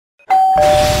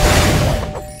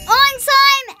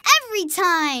every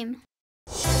time.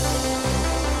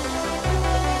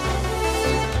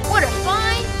 What a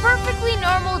fine, perfectly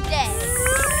normal day.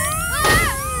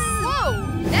 Ah! Whoa,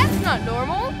 that's not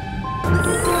normal.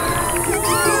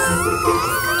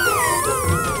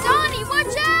 Donnie,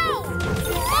 watch out!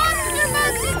 Monster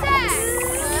bus attack!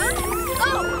 Huh?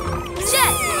 Oh,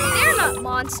 Jet, they're not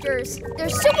monsters. They're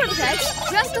super pets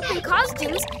dressed up in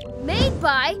costumes made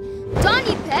by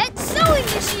Donnie Pet Sewing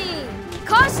Machine.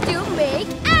 Costume make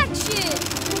action!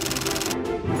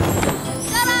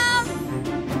 Ta-da!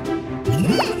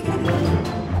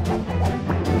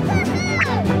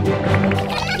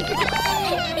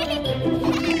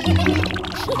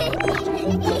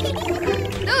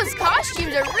 Those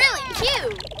costumes are really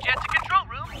cute. Jet to control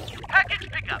room. Package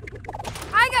pickup.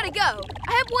 I gotta go.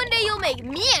 I hope one day you'll make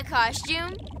me a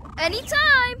costume.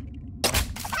 Anytime.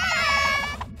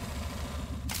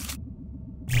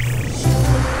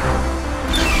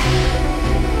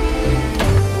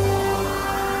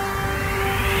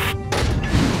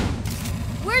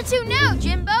 Where to now,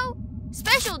 Jimbo?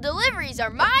 Special deliveries are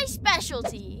my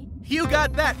specialty. You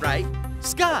got that right.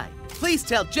 Sky, please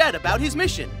tell Jet about his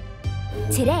mission.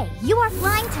 Today, you are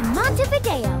flying to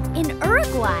Montevideo in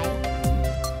Uruguay.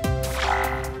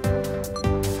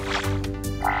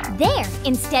 There,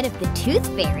 instead of the Tooth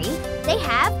Fairy, they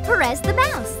have Perez the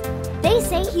Mouse. They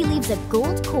say he leaves a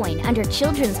gold coin under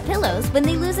children's pillows when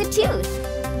they lose a tooth.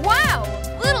 Wow,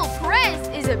 little Perez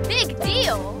is a big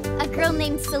deal. A girl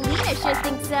named Selena should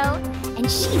think so. And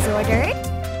she's ordered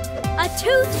a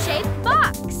tooth-shaped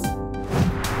box.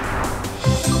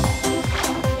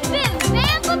 Bim,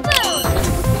 bam, boom, boom.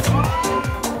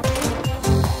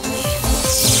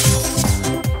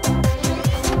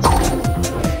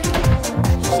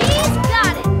 She's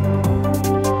got it.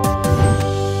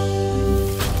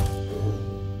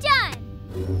 Done.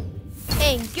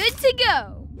 And good to go.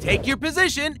 Take your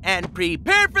position and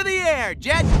prepare for the air,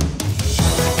 Jet.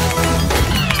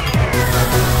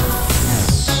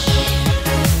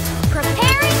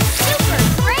 Preparing super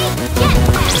great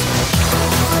jetpack.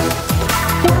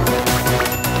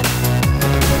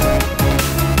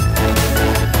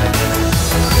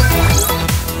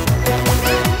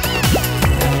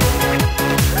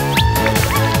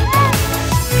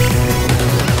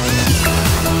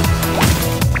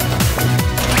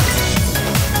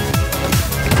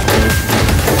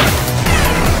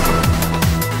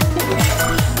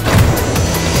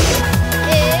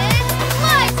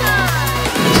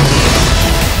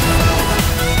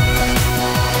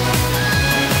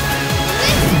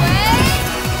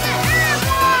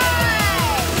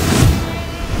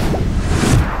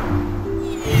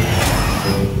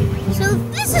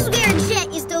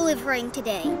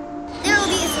 Today. There will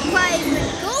be a surprise when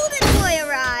Golden Boy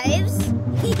arrives.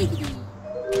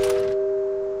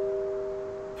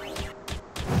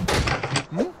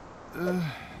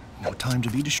 No time to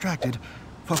be distracted.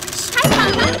 Focus.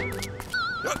 Hi,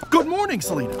 Papa. Good morning,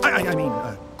 Selena. I mean,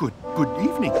 good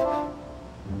evening.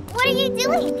 What are you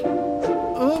doing?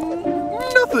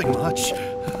 Nothing much.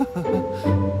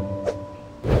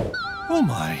 Oh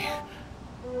my.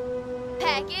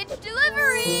 Package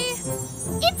delivery.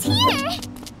 It's here.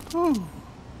 Oh.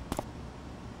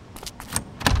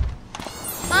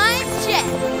 I'm Jet.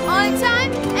 On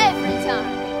time, every time.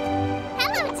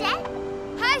 Hello, Jet.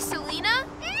 Hi, Selena.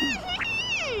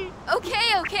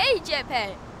 Okay,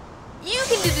 Jetpet. You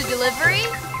can do the delivery.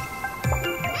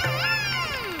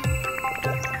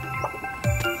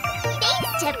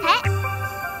 Thanks, Jetpet.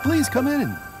 Please come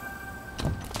in.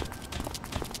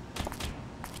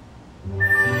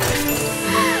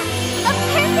 A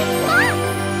perfect box.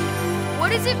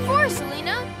 What is it for,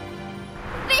 Selena?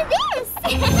 For this.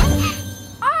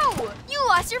 Oh, you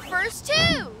lost your first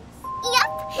tooth.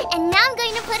 Yup, and now I'm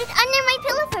going to put it under my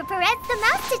pillow for Perez the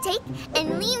Mouse to take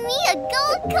and leave me a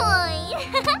gold coin.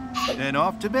 And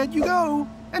off to bed you go.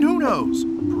 And who knows?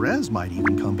 Perez might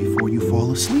even come before you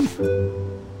fall asleep.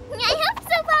 I hope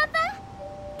so, Papa.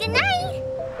 Good night.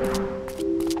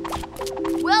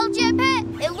 Well,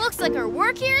 Jetpet, it looks like our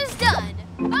work here is done.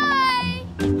 Bye.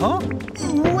 Huh?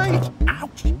 Wait!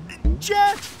 Ouch!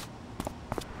 Jet!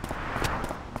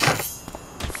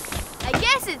 I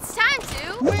guess it's time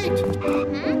to... Wait!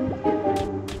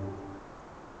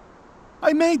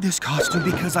 I made this costume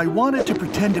because I wanted to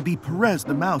pretend to be Perez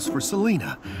the Mouse for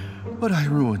Selena, but I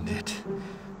ruined it.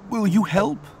 Will you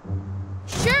help?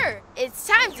 Sure, it's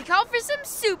time to call for some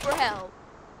super help.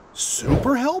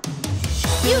 Super help?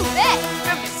 You bet!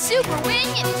 From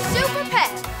Superwing and Super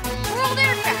Pet. World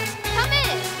Aircraft, come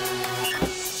in.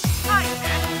 Hi,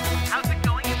 Jet. How's it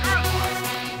going in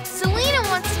Uruguay? Selena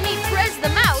wants to meet Perez the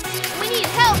Mouse, and we need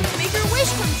help to make her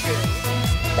wish come true.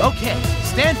 Okay,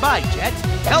 Stand by, Jet.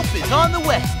 Help is on the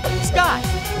way. Sky.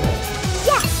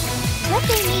 Yes! What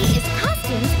they need is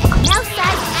costumes and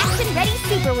mouse-sized action-ready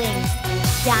Superwings.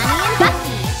 Donnie and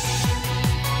Bucky.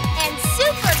 And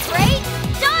super great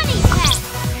Donnie Pet.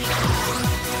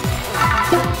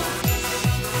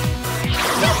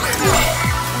 Super great.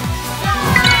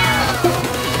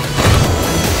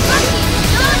 Bucky,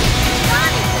 Donnie,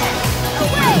 Donnie Pet.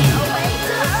 Away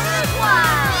to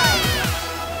Uruguay.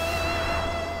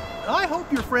 I hope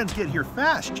your friends get here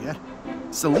fast, Jet.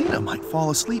 Selena might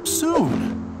fall asleep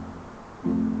soon.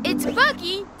 It's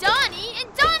Bucky, Donnie,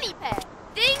 and Donnie Pet.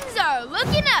 Things are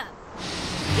looking up.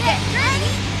 Get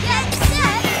ready, get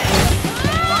set.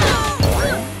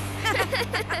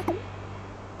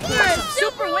 We're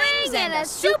Superwings and a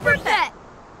Super Pet.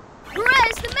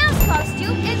 Perez the Mouse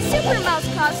costume and Super Mouse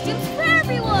costumes for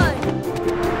everyone.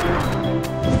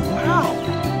 Wow!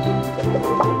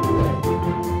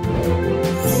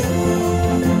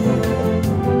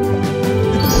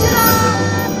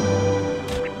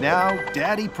 Now,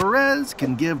 Daddy Perez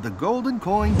can give the golden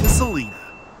coin to Selena.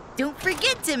 Don't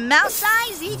forget to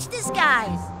mouse-size each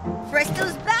disguise. Press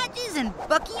those badges and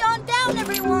Bucky on down,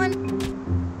 everyone.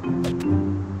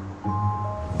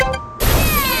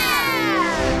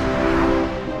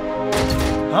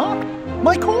 Huh?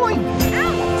 My coin!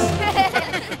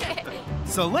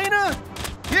 Selena,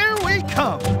 here we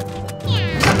come!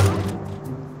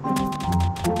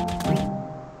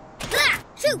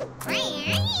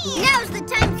 Now's the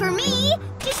time for me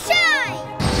to shine!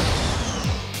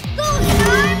 Golden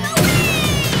arm away!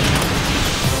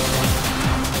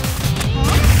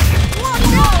 Whoa!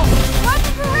 Papa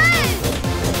Perez!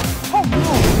 Oh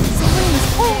no! Selena's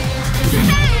home.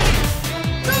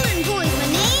 Golden Boy is my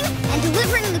name, and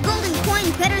delivering the golden coin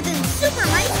better than Super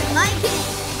Mice is my game.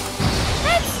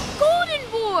 That's Golden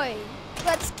Boy!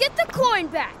 Let's get the coin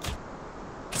back.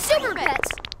 Super Pets,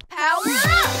 power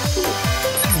up!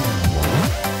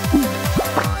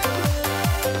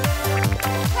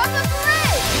 Papa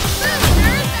Perez,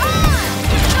 boosters on!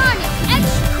 Donnie's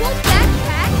extra cool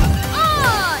backpack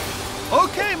on!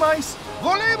 Okay, mice,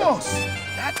 volemos!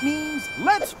 That means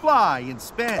let's fly in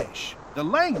Spanish, the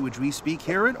language we speak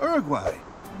here in Uruguay.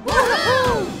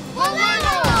 Woohoo!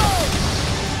 Volemos!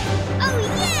 Oh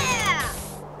yeah!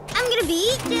 I'm gonna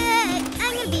beat Jet!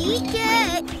 I'm gonna beat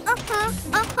Jet!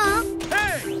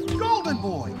 Hey, Golden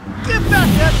Boy, give back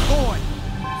that coin!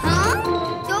 Huh?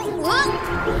 Don't look!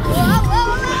 Huh?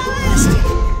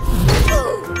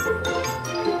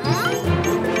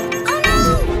 Oh no!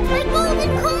 My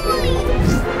golden coin!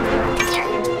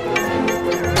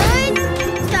 Alright,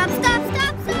 stop!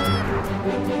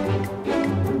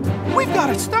 We've got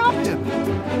to stop him!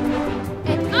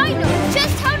 And I know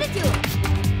just how to do it!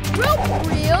 Rope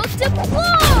reel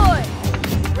deploy!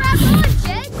 Grab on,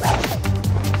 Jet!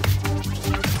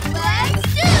 Let's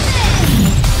do this!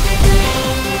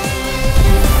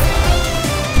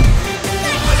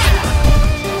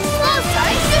 Slow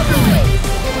side Superwings!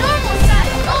 Normal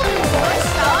side Golden Boy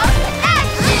stop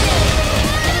action!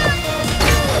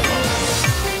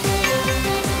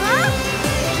 Huh?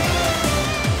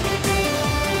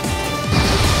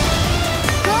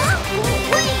 Huh?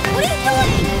 Wait, what are you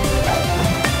doing?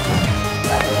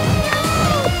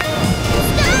 No!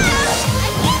 Stop! I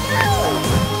can't move!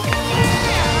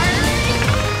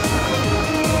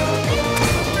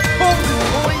 Golden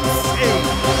coin saved!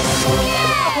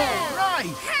 All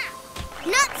right!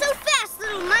 Not so fast,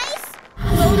 little mice!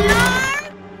 Golden arm,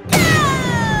 go!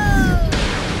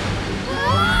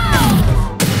 Wow!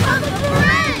 Papa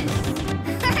Perez!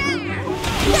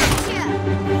 Gotcha!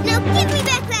 Now give me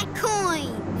back that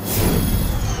coin!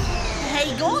 Hey,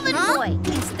 Golden Huh? Boy,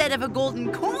 instead of a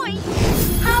golden coin,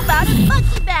 how about a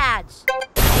Bucky badge?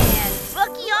 And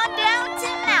Bucky on down to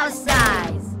mouse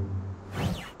size.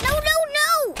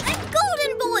 No! I'm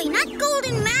Golden Boy, not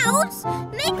Golden Mouse!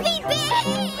 Make me big!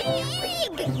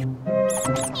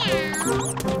 Meow.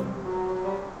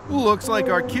 Looks like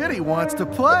our kitty wants to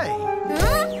play.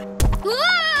 Huh?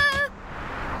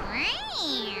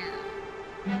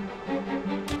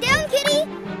 Down, kitty!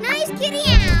 Nice kitty!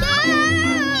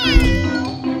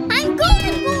 I'm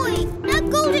Golden Boy, not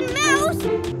Golden Mouse!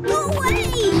 Go away!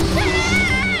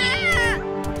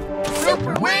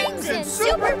 Superwings and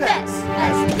Super Pets!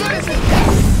 As good as it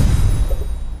gets!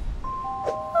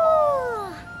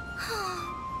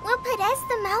 Will Perez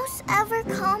the Mouse ever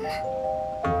come?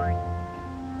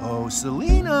 Oh,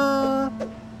 Selena!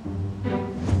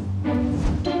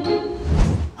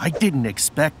 I didn't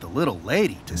expect the little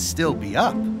lady to still be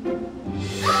up.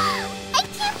 I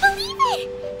can't believe it!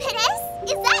 Perez,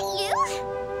 is that you?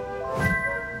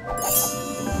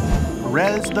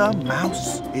 Perez the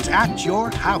Mouse is at your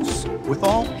house with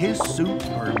all his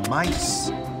super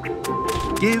mice.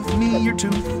 Give me your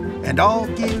tooth, and I'll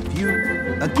give you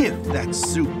a gift that's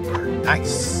super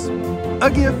nice. A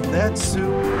gift that's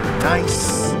super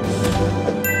nice.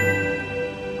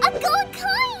 A gold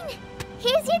coin!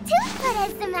 Here's your tooth,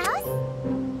 Perez the Mouse.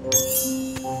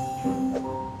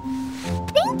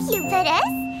 Thank you, Perez.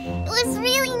 It was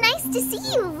really nice to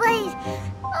see you, but...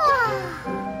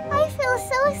 I feel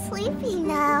so sleepy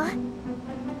now.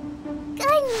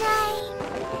 Good night,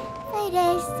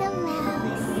 Perez the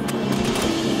Mouse.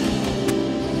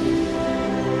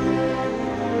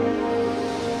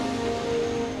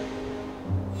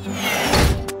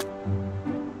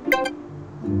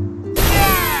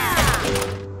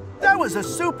 That was a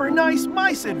super nice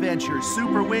mice adventure,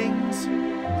 Superwings.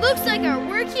 Looks like our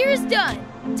work here is done.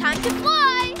 Time to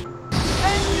fly!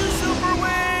 And you,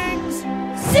 Superwings!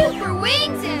 Super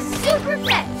wings and super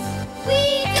pets,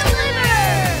 we deliver!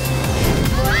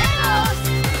 Buenos!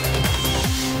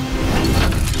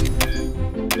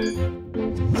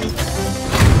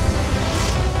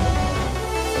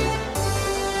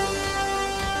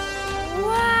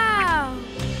 Wow!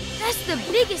 That's the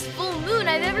biggest full moon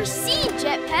I've ever seen,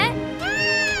 Jet Pet.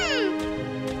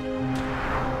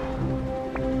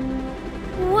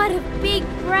 What a big,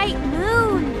 bright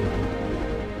moon!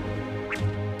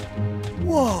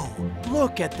 Whoa,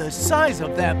 look at the size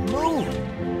of that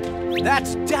moon.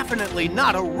 That's definitely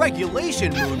not a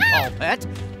regulation moon, Paw Pet.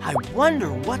 I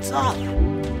wonder what's up.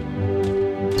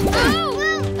 Oh!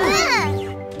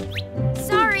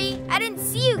 Sorry, I didn't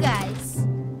see you guys.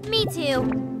 Me too.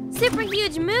 Super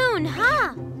huge moon,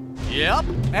 huh? Yep,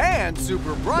 and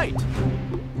super bright.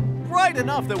 Bright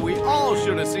enough that we all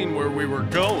should have seen where we were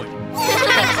going.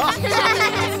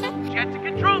 Jet to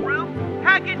control room.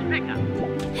 Package pickup.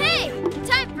 Hey,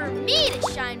 time for me to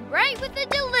shine bright with the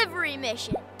delivery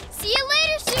mission. See you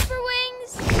later, Super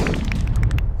Wings.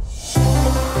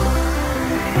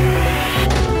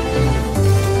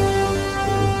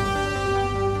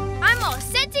 I'm all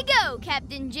set to go,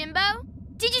 Captain Jimbo.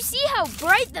 Did you see how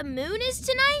bright the moon is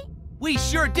tonight? We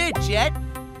sure did, Jet.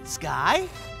 Sky?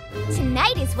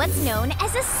 Tonight is what's known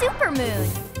as a supermoon.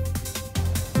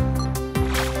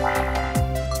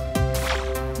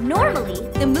 Normally,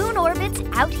 the moon orbits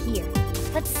out here,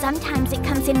 but sometimes it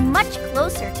comes in much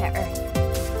closer to Earth,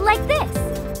 like this.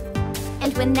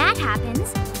 And when that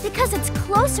happens, because it's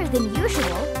closer than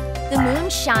usual, the moon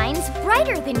shines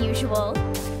brighter than usual.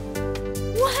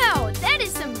 Wow, that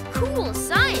is some cool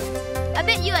science. I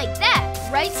bet you like that,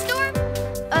 right, Storm?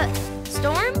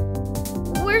 Storm?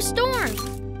 Where's Storm?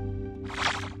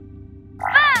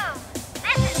 Boom!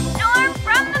 This is Storm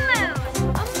from the moon.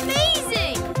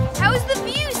 Amazing! How's the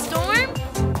view, Storm?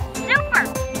 Super!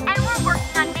 And we're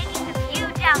working on making the view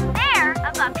down there,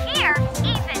 above here,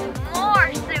 even more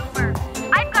super.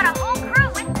 I've got a whole crew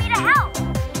with me to help.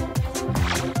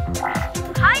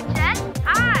 Hi, Jet.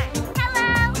 Hi. Hello.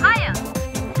 Hiya.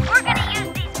 We're gonna use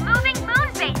these moving moon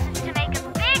bases to make a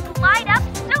big light-up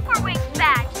Superwings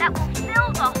badge that will fill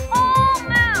the whole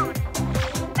moon.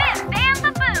 Bim, bam,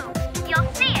 ba-boom. You'll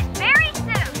see it very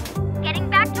soon. Getting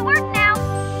back to work now.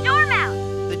 Storm out.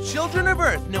 The children of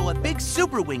Earth know a big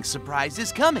Superwing surprise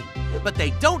is coming, but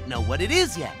they don't know what it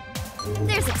is yet.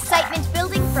 There's excitement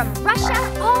building from Russia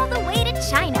all the way to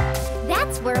China.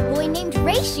 That's where a boy named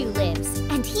Raishu lives,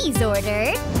 and he's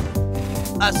ordered...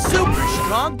 A super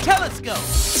strong telescope.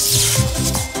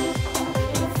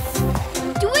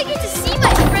 Do I get to see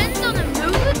my friends on the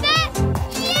moon with that?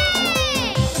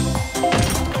 Yay!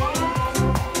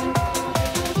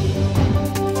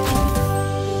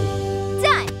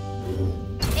 Done!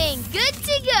 And good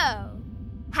to go.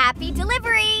 Happy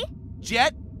delivery!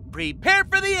 Jet, prepare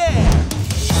for the air.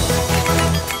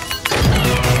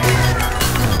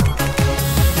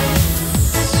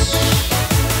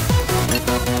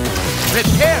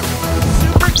 Prepare for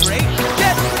super great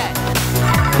jet set.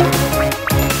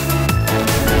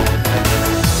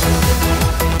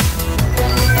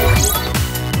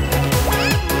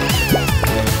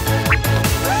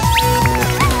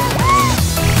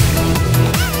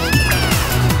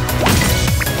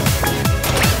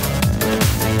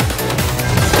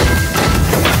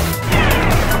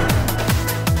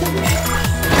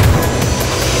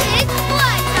 It's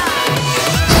fly time.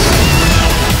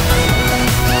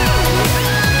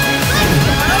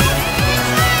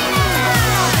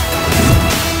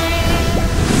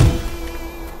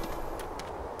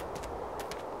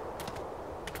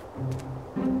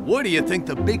 What do you think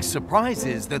the big surprise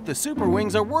is that the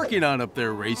Superwings are working on up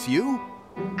there, Race U?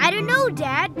 I don't know,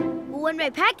 Dad. But when my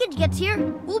package gets here,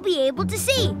 we'll be able to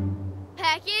see.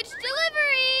 Package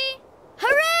delivery!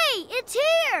 Hooray! It's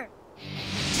here!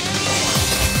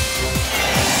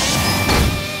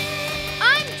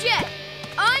 I'm Jet.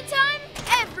 On time,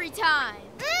 every time.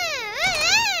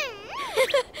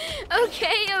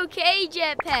 Okay,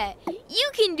 Jet Pet.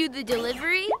 You can do the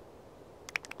delivery.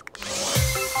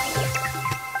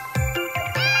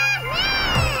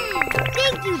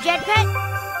 Thank you, Jet Pet.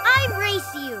 I'm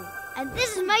Race You, and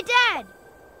this is my dad.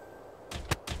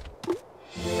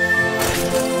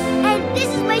 And this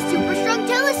is my super strong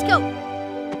telescope.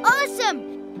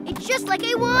 Awesome! It's just like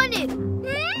I wanted.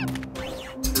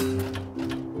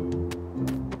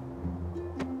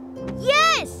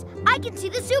 Yes! I can see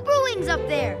the Superwings up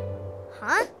there.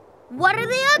 Huh? What are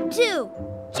they up to?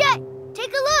 Jet,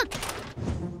 take a look.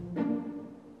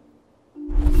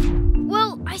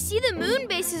 Well, I see the moon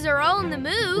bases are all in the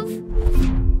move.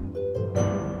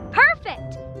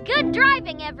 Perfect! Good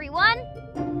driving, everyone!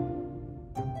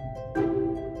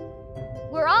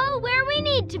 We're all where we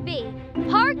need to be.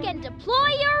 Park and deploy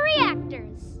your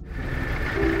reactors.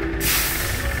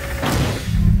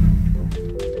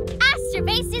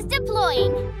 Astrobase is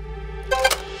deploying.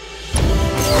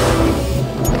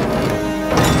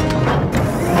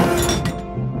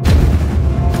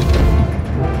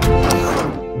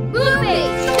 Moon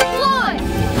base, deploy!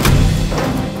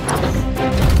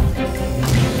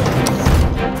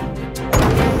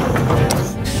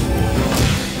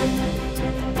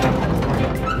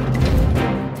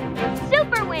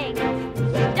 Superwings,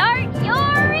 start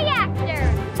your reactor.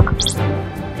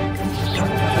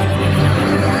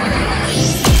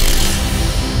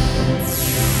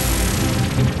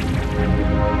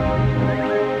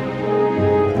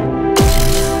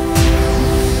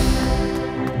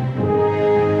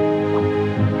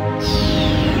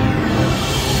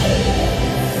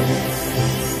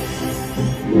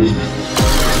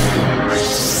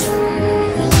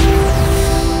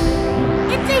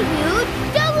 It's a huge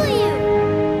W!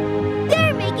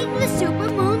 They're making the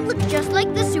supermoon look just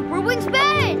like the Superwings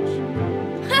badge.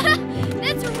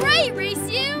 That's right, Race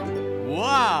You!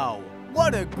 Wow!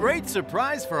 What a great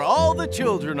surprise for all the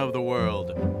children of the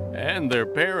world. And their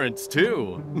parents,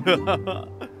 too.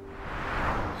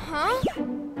 Huh?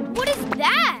 What is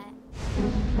that?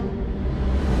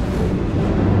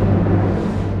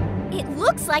 It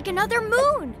looks like another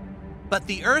moon. But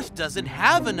the Earth doesn't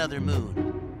have another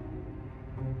moon.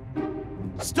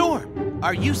 Storm,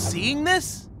 are you seeing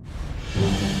this?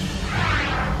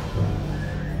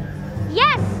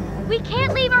 Yes! We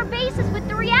can't leave our bases with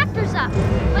the reactors up.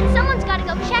 But someone's gotta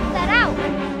go check that out.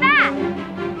 Fast!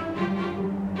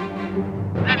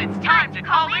 Then it's time to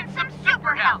call in some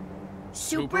super help.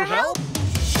 Super help?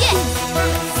 Yes!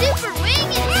 Super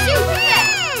Wing and Super Pet!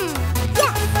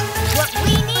 Yes! What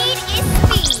we need is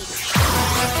speed.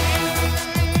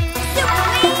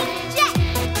 Superwing jet!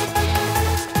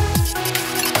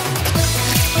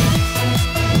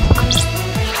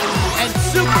 And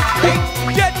super great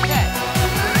jetpack!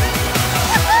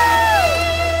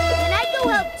 Can I go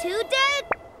help too, Dad?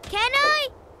 Can I?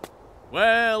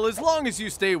 Well, as long as you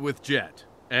stay with Jet.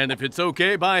 And if it's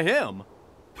okay by him.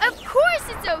 Of course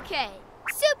it's okay!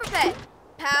 Super Pet,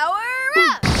 power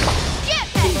up! Jet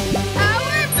Pet,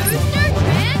 power booster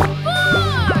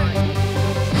transform!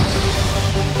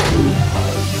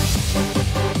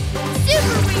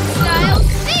 Super Wing style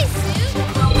spacesuit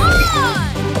on!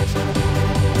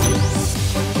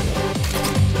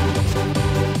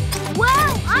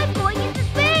 Wow, I'm going into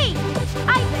space. I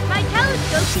bet my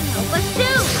telescope can help us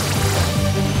too.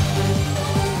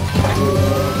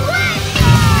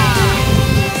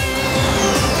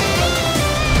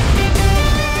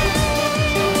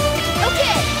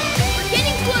 Okay, we're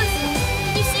getting closer.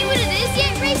 Can you see what it is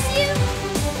yet, Race You?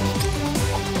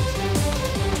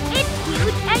 It's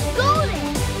huge and golden.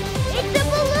 It's a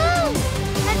balloon.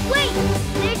 And wait,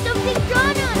 there's something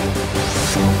drawn on it.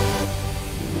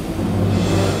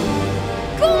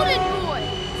 Golden Boy!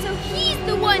 So he's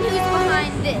the one who's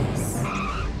behind this.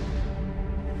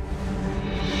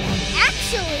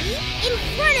 Actually, in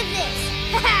front of this.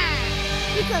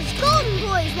 Because Golden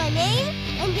Boy is my name,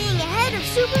 and being ahead of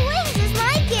Superwings is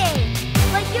my game.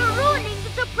 But you're ruining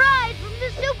the surprise from the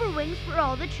Superwings for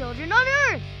all the children on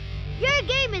Earth. Your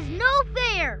game is no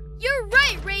fair. You're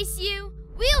right, Race You.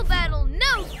 We'll battle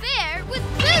no fair with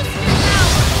booster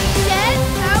power. Jet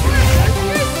power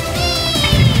booster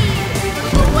speed!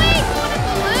 Move away, Golden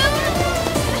Balloon!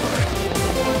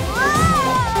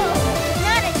 Whoa!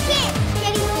 Not a chance,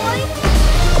 Jetty Boy.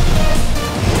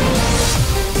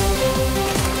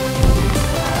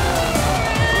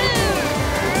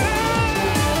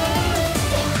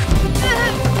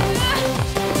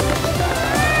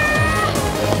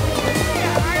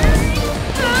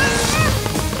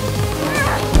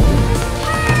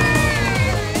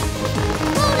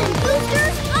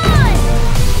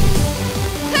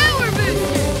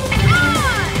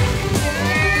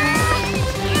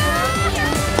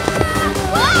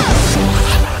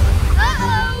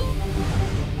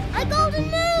 A golden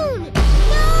moon!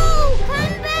 No!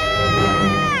 Come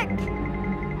back!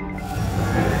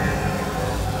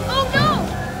 Oh no!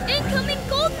 Incoming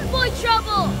Golden Boy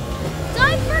trouble!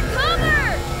 Dive for cover!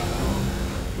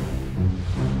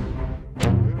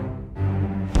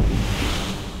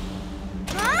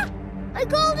 Huh? A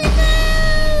golden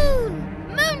moon!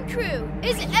 Moon Crew,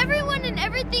 is everyone and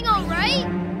everything all right?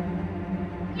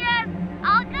 Yes,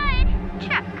 all good.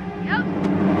 Check. Yep.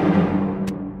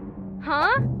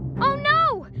 Huh? Oh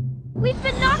no! We've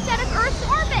been knocked out of Earth's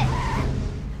orbit!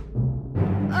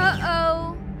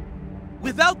 Uh-oh.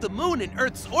 Without the moon in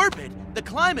Earth's orbit, the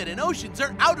climate and oceans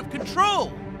are out of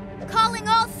control. Calling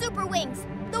all Superwings.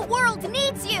 The world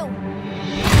needs you.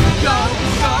 Go,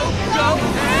 go, go,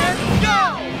 and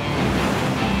go!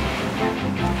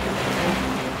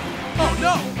 Oh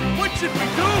no! What should we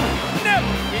do?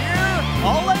 Never fear!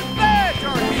 All and Badge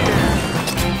are here!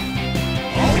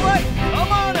 All right,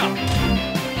 come on up!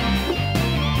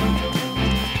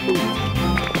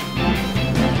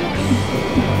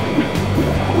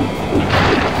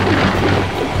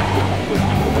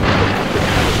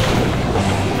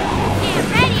 Get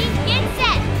ready, get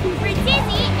set for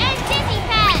Dizzy and Dizzy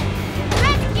Pad.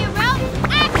 Rescue rope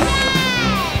action!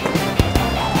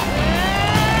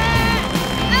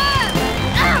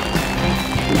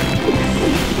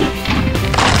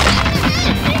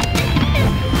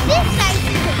 This size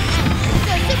is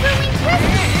so Superwings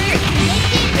rescue.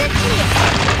 Make it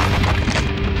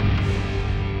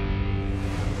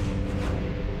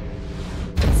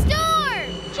Storm!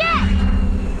 Jet!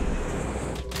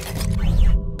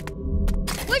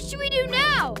 What should we do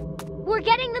now? We're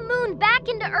getting the moon back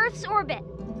into Earth's orbit.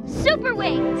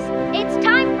 Superwings, it's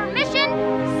time for mission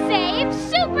Save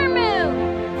Supermoon!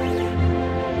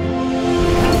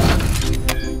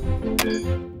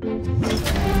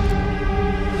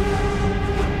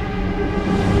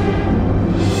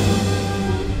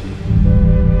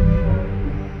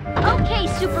 Okay,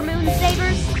 Supermoon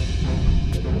Savers.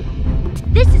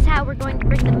 This is how we're going to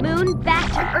bring the moon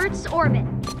back to Earth's orbit.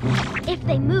 If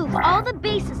they move all the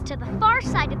bases to the far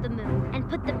side of the moon and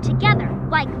put them together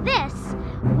like this,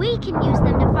 we can use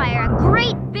them to fire a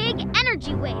great big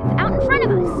energy wave out in front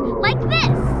of us, like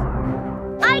this.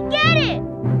 I get it!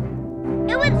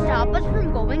 It would stop us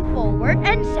from going forward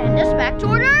and send us back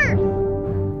toward Earth.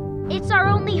 It's our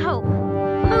only hope.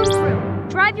 Moon Crew,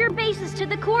 drive your bases to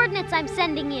the coordinates I'm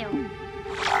sending you.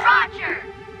 Roger!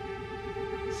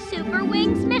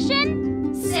 Superwings mission?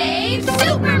 Save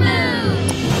Supermoon!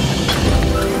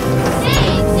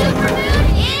 Save Supermoon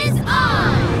is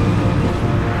on!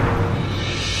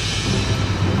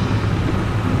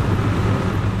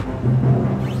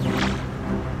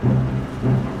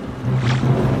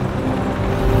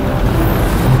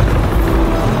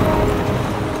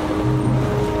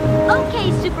 Okay,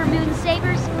 Supermoon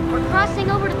Savers, we're crossing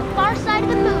over to the far side of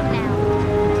the moon now.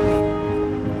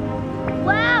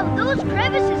 Wow, those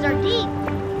crevices are deep.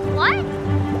 What?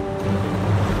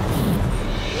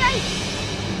 Yikes!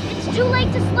 It's too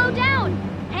late to slow down.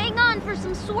 Hang on for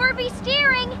some swervy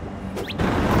steering.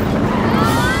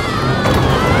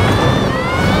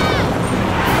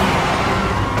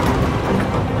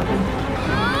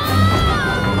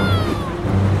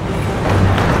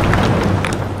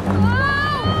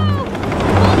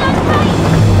 Hold on tight.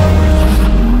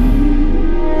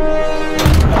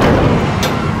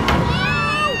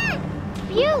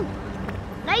 Phew!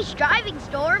 Nice driving,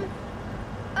 Storm.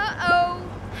 Uh-oh.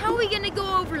 How are we gonna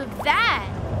go over that?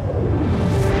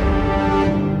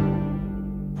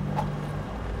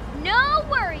 No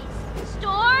worries.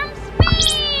 Storm speed!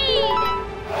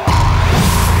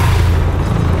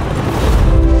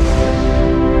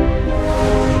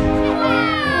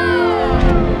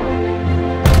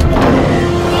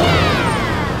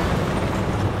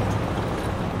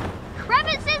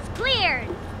 Crevices cleared.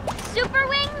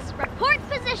 Superwings, report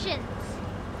positions.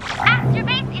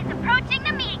 Astrobase is approaching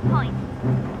the meeting point.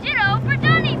 Ditto for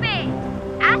Donny Base.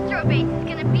 Astrobase is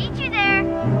gonna beat you there.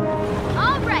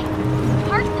 All right,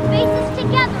 park the bases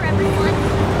together, everyone.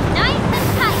 Nice and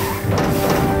tight.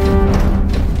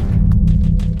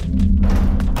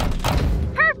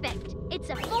 Perfect. It's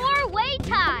a 4-way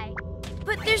tie.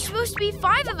 But there's supposed to be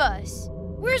 5 of us.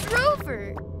 Where's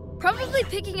Rover? Probably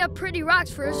picking up pretty rocks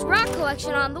for his rock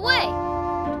collection on the way.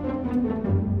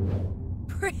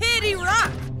 Pretty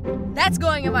rock! That's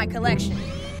going in my collection.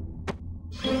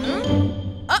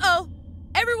 Uh-oh!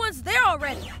 Everyone's there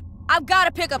already. I've got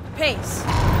to pick up the pace.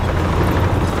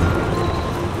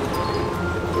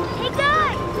 Hey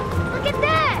guys, look at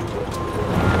that.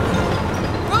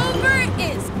 Rover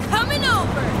is coming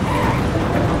over.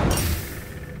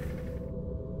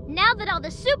 Now that all the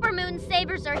Supermoon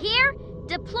Savers are here,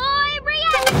 deploy Deploy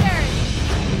reactors!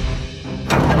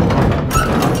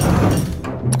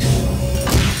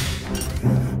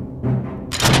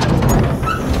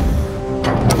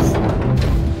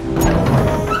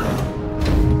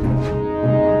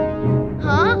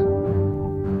 Huh?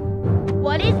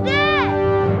 What is that?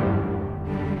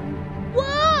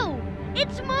 Whoa!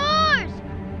 It's Mars!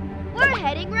 We're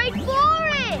heading right for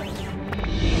it!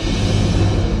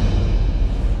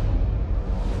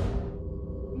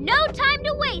 No time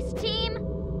to waste, team!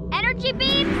 Energy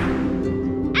beams,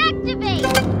 activate!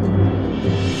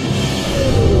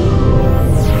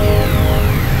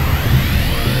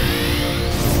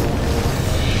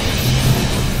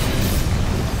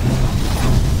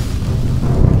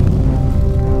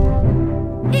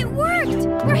 It worked!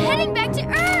 We're heading back to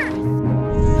Earth!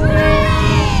 Hooray!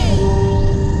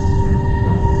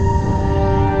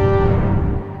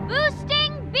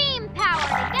 Boosting beam power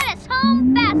to get us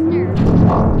home faster!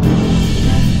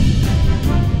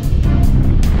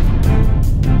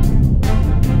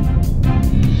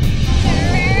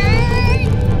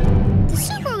 The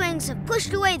Superwings have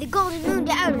pushed away the golden moon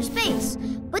to outer space,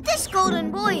 but this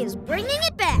golden boy is bringing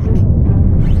it back.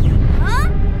 Huh?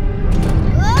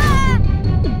 Ah!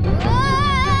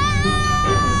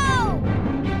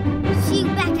 Whoa! See you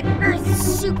back at Earth,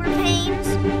 Super Pains.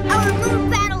 Our moon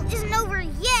battle isn't over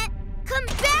yet. Come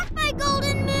back, my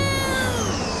golden moon!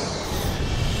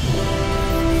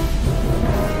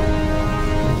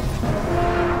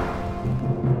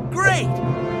 Great!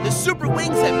 The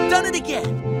Superwings have done it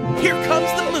again. Here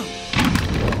comes the moon.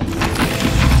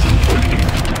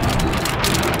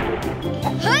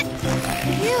 Hut!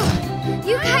 Phew!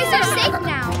 You guys are safe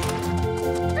now.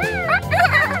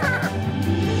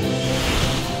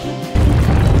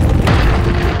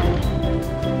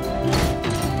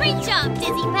 Great job,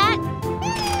 Dizzy Pat.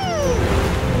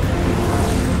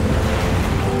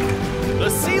 The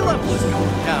sea level is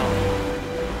going down.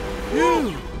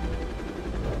 Phew.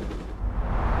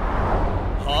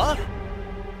 Huh?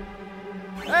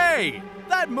 Hey,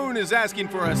 that moon is asking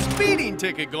for a speeding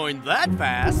ticket going that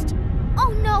fast.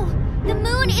 Oh no! The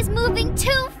moon is moving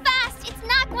too fast! It's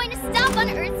not going to stop on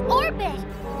Earth's orbit!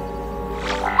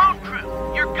 Moon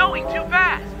crew, you're going too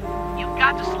fast. You've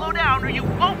got to slow down or you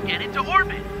won't get into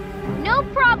orbit. No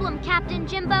problem, Captain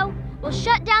Jimbo. We'll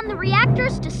shut down the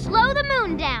reactors to slow the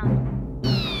moon down.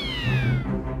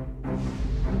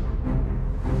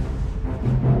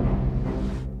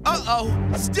 Uh-oh,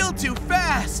 still too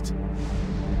fast.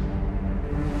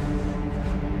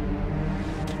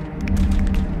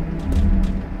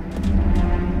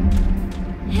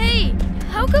 Hey,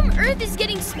 how come Earth is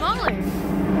getting smaller?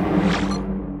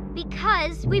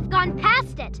 Because we've gone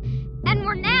past it, and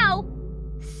we're now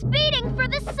speeding for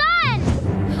the sun!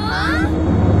 Huh?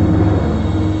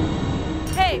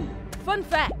 Hey, fun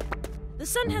fact. The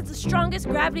sun has the strongest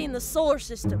gravity in the solar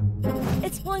system.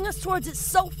 It's pulling us towards it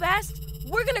so fast,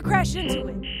 we're gonna crash into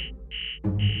it.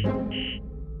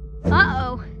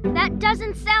 Uh-oh, that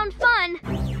doesn't sound fun.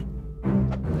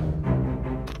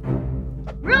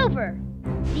 Rover,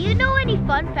 do you know any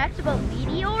fun facts about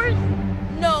meteors?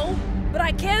 No, but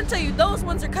I can tell you those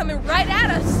ones are coming right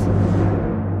at us.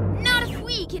 Not if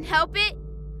we can help it.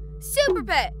 Super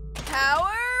Pet,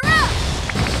 power up!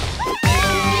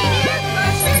 Meteor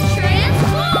Crusher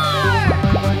transform!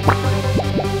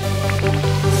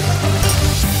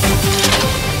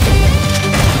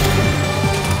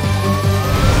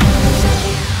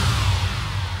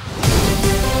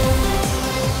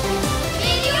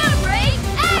 Meteor brake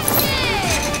action!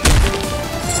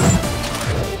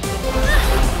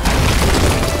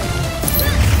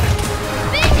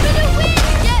 Big for the win,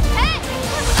 Jetpack!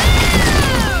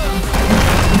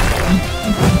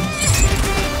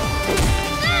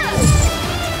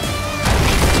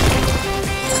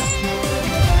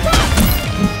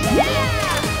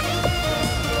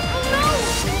 Oh no!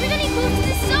 We're getting close to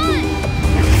the sun!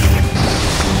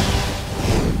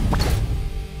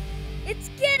 It's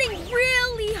getting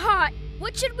really hot!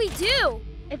 What should we do?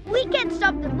 If we can't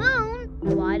stop the moon,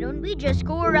 why don't we just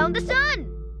go around the sun?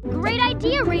 Great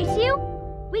idea, Raceyu!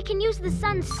 We can use the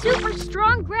sun's super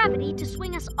strong gravity to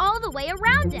swing us all the way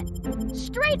around it.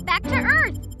 Straight back to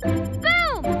Earth.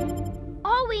 Boom!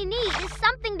 All we need is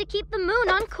something to keep the moon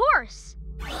on course.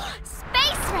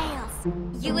 Space rails!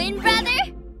 You in,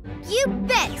 brother? You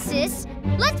bet, sis.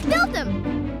 Let's build them.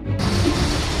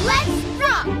 Let's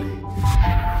rock!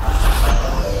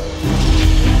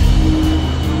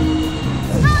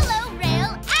 Hollow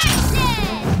rail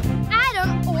action!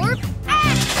 Atom orb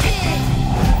action!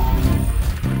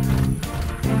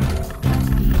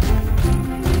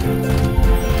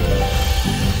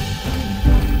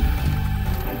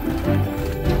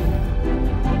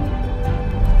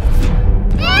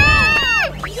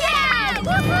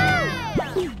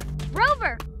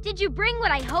 Did you bring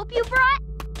what I hope you brought?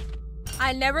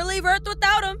 I never leave Earth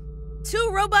without them.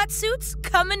 2 robot suits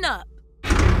coming up.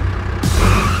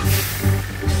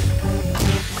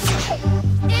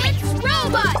 It's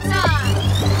robot time!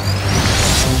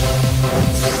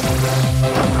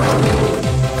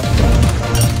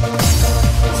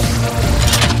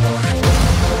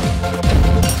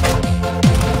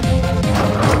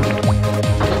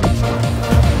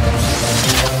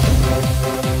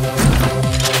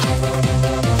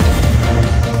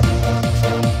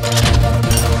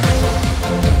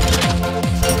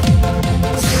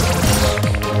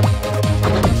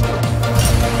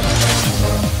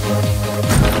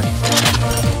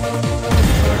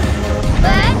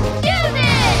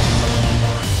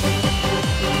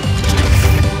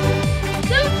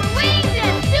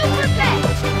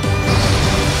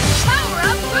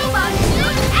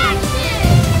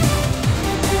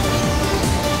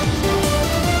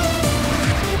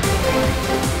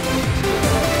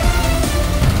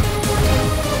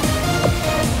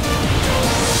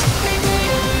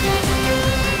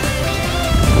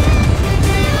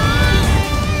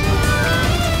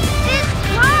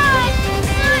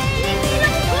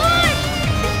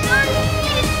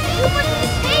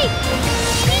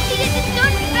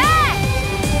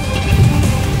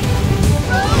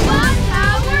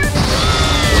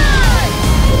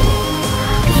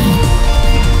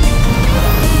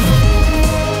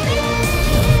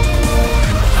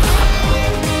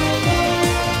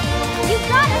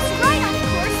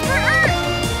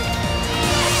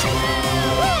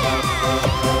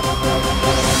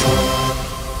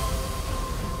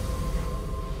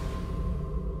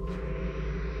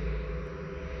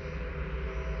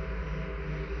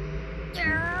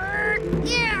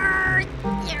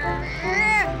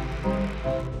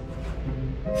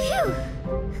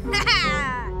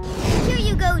 Here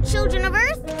you go, children of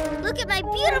Earth. Look at my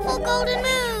beautiful golden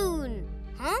moon.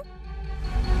 Huh?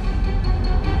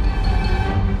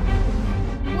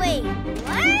 Wait,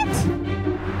 what?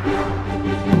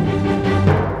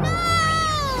 No!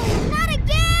 Not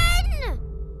again!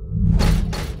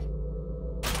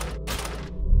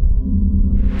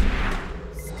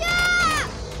 Stop!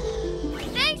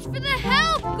 Thanks for the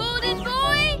help, Golden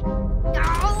Boy!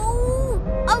 Oh!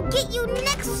 I'll get you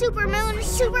next Supermoon,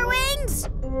 Superwings!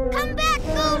 Come back,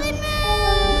 Golden Moon!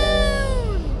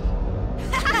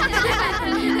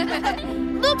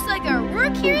 Looks like our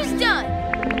work here is done.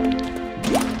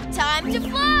 Time to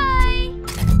fly!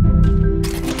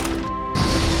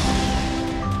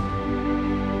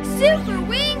 Super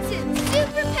Wings and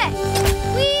Super Pets,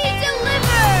 we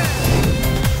deliver!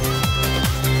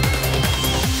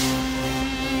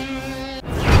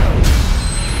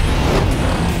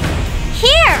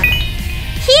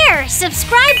 Here,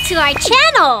 subscribe to our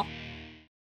channel.